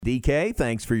DK,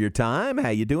 thanks for your time. How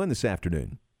you doing this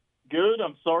afternoon? Good.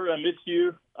 I'm sorry I missed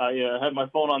you. I had my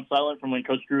phone on silent from when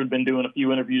Coach Drew had been doing a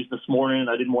few interviews this morning, and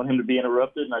I didn't want him to be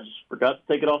interrupted, and I just forgot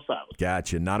to take it off silent.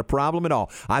 Gotcha. Not a problem at all.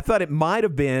 I thought it might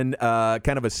have been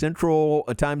kind of a central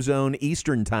time zone,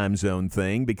 eastern time zone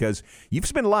thing, because you've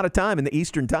spent a lot of time in the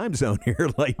eastern time zone here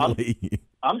lately.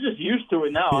 I'm just used to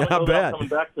it now. Yeah, I know that bet. I'm coming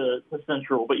back to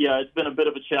Central, but yeah, it's been a bit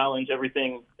of a challenge. Every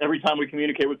time we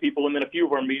communicate with people, and then a few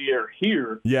of our media are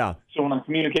here. Yeah. So when I'm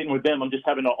communicating with them, I'm just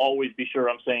having to always be sure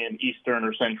I'm saying Eastern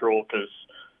or Central because,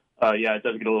 it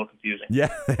does get a little confusing.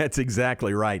 Yeah, that's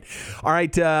exactly right. All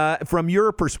right, from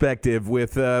your perspective,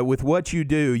 with what you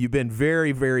do, you've been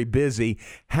very, very busy.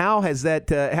 How's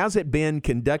it been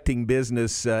conducting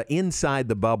business inside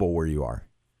the bubble where you are?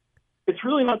 It's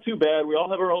really not too bad. We all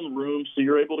have our own rooms, so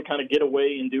you're able to kind of get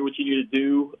away and do what you need to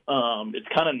do. It's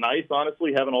kind of nice,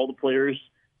 honestly, having all the players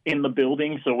in the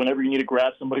building, so whenever you need to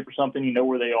grab somebody for something, you know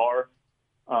where they are.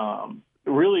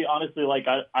 Really, honestly,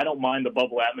 I don't mind the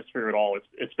bubble atmosphere at all.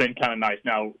 It's been kind of nice.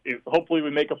 Now, hopefully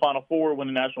we make a Final Four, win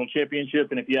a national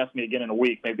championship, and if you ask me again in a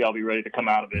week, maybe I'll be ready to come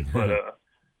out of it.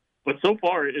 But so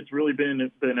far, it's really been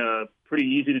pretty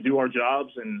easy to do our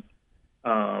jobs, and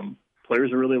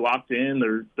players are really locked in.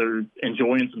 They're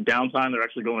enjoying some downtime. They're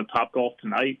actually going to Topgolf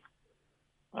tonight.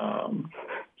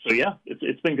 So, yeah,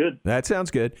 it's been good. That sounds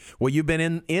good. Well, you've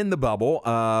been in the bubble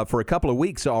for a couple of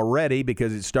weeks already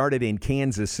because it started in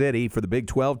Kansas City for the Big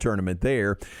 12 tournament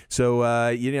there. So,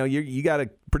 you got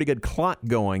a pretty good clock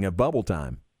going of bubble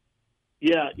time.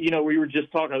 Yeah, we were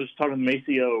just talking. I was talking to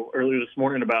Maceo earlier this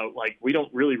morning about, we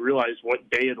don't really realize what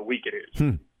day of the week it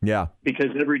is. Yeah. Because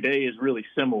every day is really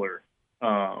similar.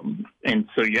 And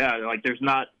so, there's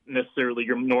not necessarily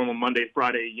your normal Monday,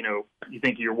 Friday, you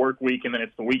think of your work week and then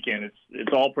it's the weekend.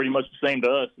 It's all pretty much the same to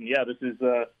us. And this is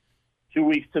 2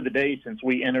 weeks to the day since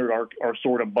we entered our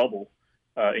sort of bubble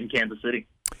in Kansas City.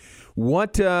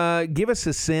 What give us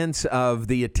a sense of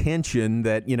the attention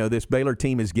that this Baylor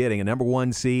team is getting? A number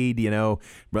one seed,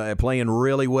 playing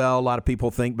really well. A lot of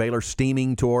people think Baylor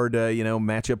steaming toward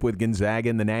matchup with Gonzaga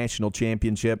in the national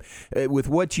championship. With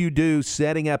what you do,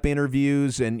 setting up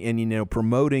interviews and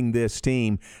promoting this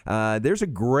team, there's a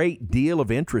great deal of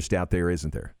interest out there,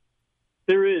 isn't there?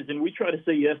 There is, and we try to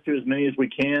say yes to as many as we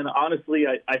can. Honestly,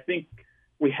 I think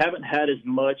we haven't had as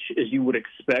much as you would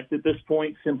expect at this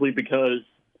point, simply because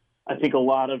I think a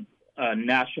lot of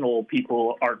national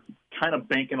people are kind of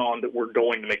banking on that we're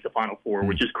going to make the Final Four,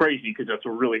 which is crazy because that's a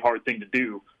really hard thing to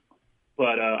do.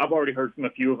 But I've already heard from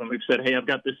a few of them who've said, hey, I've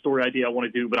got this story idea I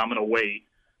want to do, but I'm going to wait.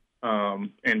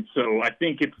 And so I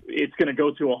think it's going to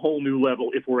go to a whole new level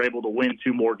if we're able to win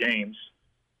 2 more games.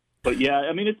 But,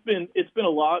 it's been a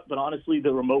lot, but honestly,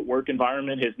 the remote work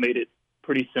environment has made it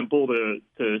pretty simple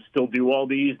to still do all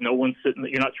these. No one's sitting –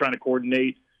 you're not trying to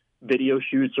coordinate video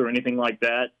shoots or anything like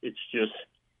that. It's just,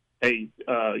 hey,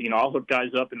 I'll hook guys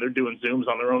up and they're doing Zooms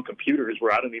on their own computers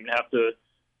where I don't even have to,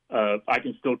 I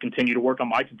can still continue to work on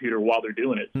my computer while they're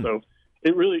doing it. So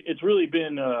it's really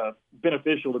been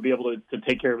beneficial to be able to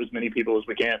take care of as many people as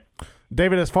we can.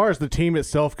 David, as far as the team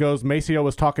itself goes, Maceo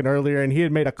was talking earlier and he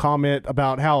had made a comment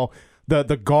about how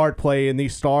the guard play and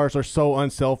these stars are so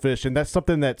unselfish, and that's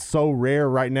something that's so rare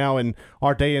right now in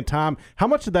our day and time. How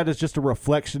much of that is just a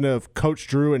reflection of Coach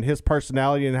Drew and his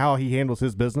personality and how he handles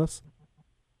his business?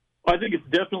 I think it's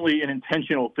definitely an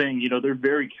intentional thing. They're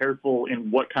very careful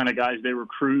in what kind of guys they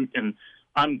recruit, and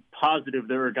I'm positive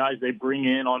there are guys they bring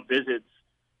in on visits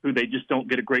who they just don't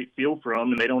get a great feel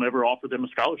from, and they don't ever offer them a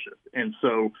scholarship. And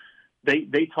so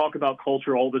they talk about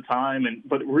culture all the time,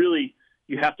 but really –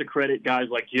 you have to credit guys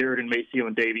like Jared and Maceo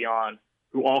and Davion,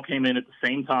 who all came in at the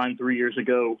same time 3 years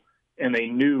ago, and they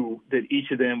knew that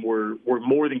each of them were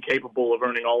more than capable of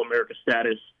earning All-America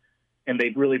status, and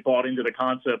they've really bought into the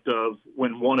concept of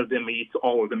when one of them eats,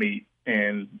 all of them eat.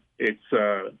 And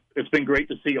it's been great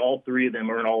to see all 3 of them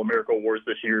earn All-America awards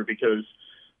this year because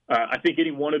I think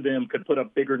any one of them could put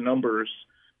up bigger numbers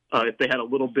if they had a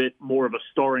little bit more of a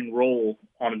starring role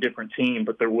on a different team,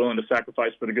 but they're willing to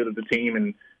sacrifice for the good of the team.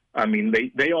 And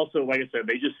they also, like I said,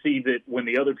 they just see that when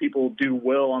the other people do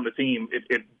well on the team,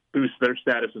 it boosts their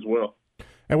status as well.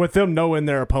 And with them knowing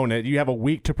their opponent, you have a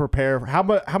week to prepare. How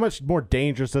much more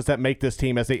dangerous does that make this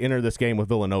team as they enter this game with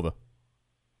Villanova?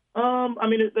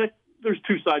 There's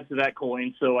 2 sides to that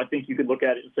coin. So I think you could look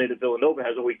at it and say that Villanova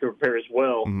has a week to prepare as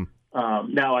well.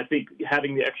 Mm-hmm. Now, I think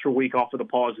having the extra week off of the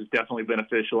pause is definitely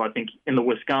beneficial. I think in the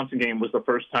Wisconsin game was the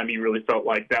first time you really felt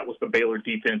like that was the Baylor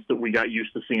defense that we got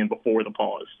used to seeing before the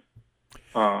pause.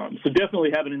 So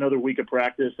definitely having another week of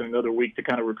practice and another week to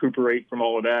kind of recuperate from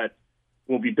all of that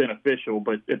will be beneficial.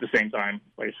 But at the same time,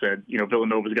 like I said,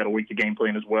 Villanova's got a week to game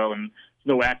plan as well, and it's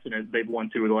no accident they've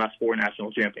won 2 of the last 4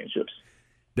 national championships.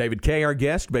 David Kaye, our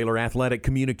guest, Baylor Athletic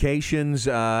Communications.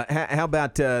 How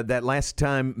about that last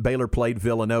time Baylor played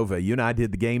Villanova? You and I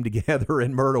did the game together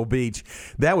in Myrtle Beach.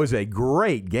 That was a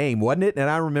great game, wasn't it? And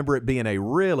I remember it being a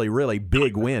really, really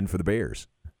big win for the Bears.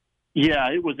 Yeah,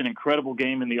 it was an incredible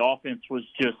game, and the offense was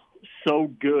just so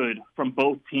good from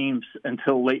both teams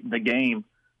until late in the game.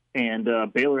 And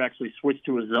Baylor actually switched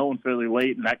to a zone fairly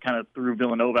late, and that kind of threw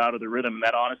Villanova out of the rhythm. And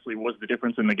that honestly was the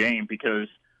difference in the game, because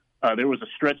there was a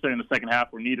stretch there in the second half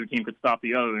where neither team could stop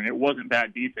the other, and it wasn't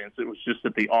bad defense. It was just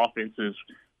that the offenses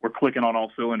were clicking on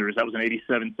all cylinders. That was an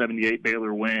 87-78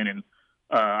 Baylor win, and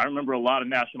I remember a lot of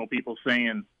national people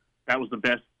saying that was the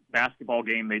best basketball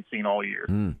game they'd seen all year.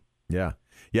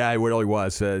 Yeah, it really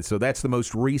was. So that's the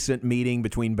most recent meeting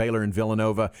between Baylor and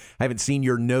Villanova. I haven't seen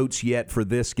your notes yet for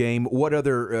this game. What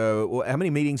other? How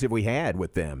many meetings have we had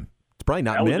with them? It's probably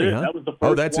not many, huh? That was the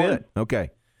first that's one. it.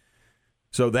 Okay.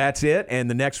 So that's it, and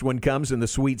the next one comes in the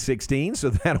Sweet 16,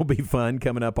 so that'll be fun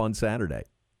coming up on Saturday.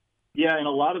 Yeah, and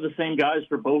a lot of the same guys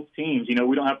for both teams. We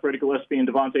don't have Freddie Gillespie and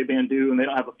Devontae Bandu, and they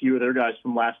don't have a few of their guys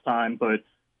from last time, but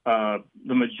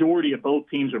the majority of both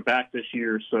teams are back this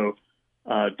year, so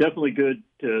definitely good.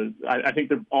 I think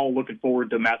they're all looking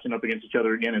forward to matching up against each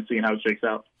other again and seeing how it shakes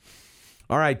out.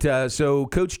 All right, so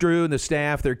Coach Drew and the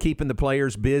staff, they're keeping the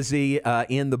players busy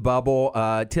in the bubble.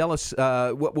 Tell us,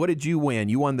 what did you win?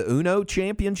 You won the Uno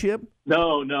championship?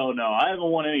 No. I haven't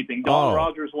won anything. Don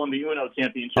Rogers won the Uno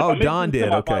championship. Oh, Don did.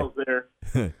 Okay.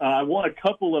 There. I won a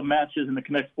couple of matches in the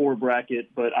Connect Four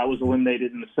bracket, but I was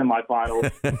eliminated in the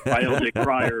semifinals by LJ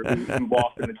Cryer, who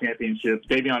lost in the championship.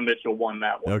 Davion Mitchell won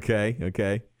that one.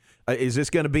 Okay. Is this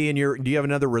going to be in your – do you have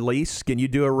another release? Can you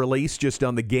do a release just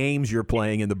on the games you're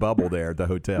playing in the bubble there at the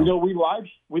hotel? We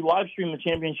live streamed the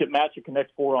championship match at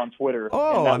Connect Four on Twitter.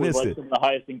 Oh, I missed it. Some of the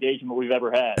highest engagement we've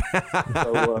ever had.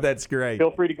 So, that's great.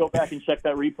 Feel free to go back and check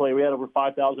that replay. We had over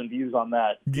 5,000 views on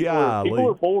that.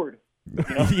 People are bored.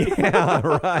 Yeah,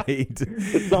 right.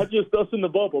 It's not just us in the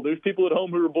bubble. There's people at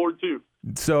home who are bored too.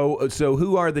 So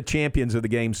who are the champions of the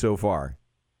game so far?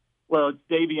 Well, it's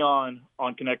Davion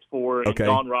on Connect Four, and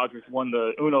Don Rogers won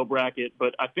the Uno bracket.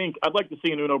 But I think I'd like to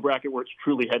see an Uno bracket where it's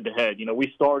truly head-to-head.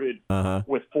 We started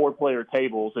with 4-player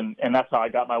tables, and that's how I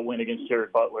got my win against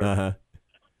Jared Butler.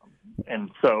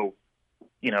 And so,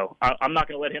 I'm not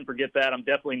going to let him forget that. I'm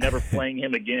definitely never playing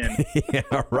him again. Yeah,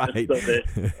 right. So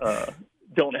that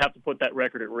don't have to put that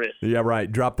record at risk. Yeah,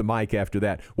 right. Drop the mic after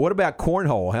that. What about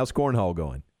cornhole? How's cornhole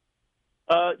going?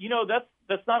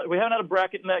 That's not. We haven't had a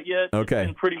bracket in that yet. Okay. It's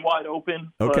been pretty wide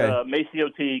open. Okay. But Maceo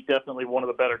Teague, definitely one of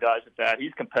the better guys at that.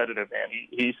 He's competitive, man.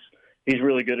 He's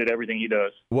really good at everything he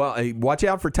does. Well, watch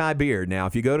out for Ty Beard. Now,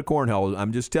 if you go to cornhole,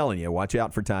 I'm just telling you, watch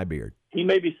out for Ty Beard. He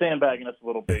may be sandbagging us a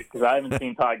little bit because I haven't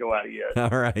seen Ty go at it yet.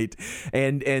 All right.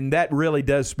 And that really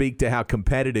does speak to how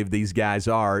competitive these guys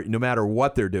are, no matter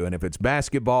what they're doing. If it's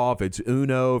basketball, if it's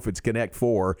Uno, if it's Connect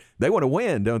Four, they want to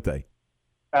win, don't they?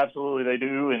 Absolutely, they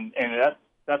do, and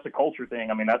that's a culture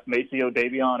thing. I mean, that's Maceo,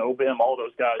 Davion, Obim, all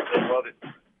those guys. They love it.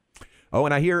 Oh,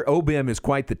 and I hear Obim is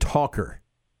quite the talker.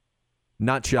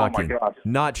 Not shocking. Oh, my God.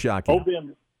 Not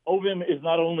shocking. Obim is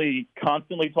not only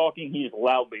constantly talking, he is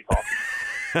loudly talking.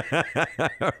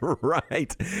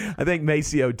 Right. I think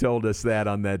Maceo told us that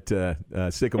on that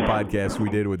Sikkim podcast we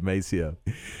did with Maceo.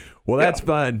 Well, that's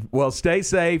fun. Well, stay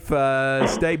safe,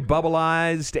 stay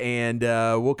bubbleized, and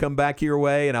we'll come back your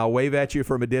way, and I'll wave at you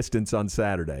from a distance on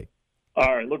Saturday.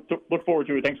 All right. Look forward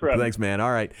to it. Thanks for having me. Thanks, man.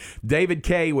 All right. David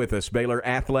Kaye with us, Baylor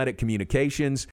Athletic Communications.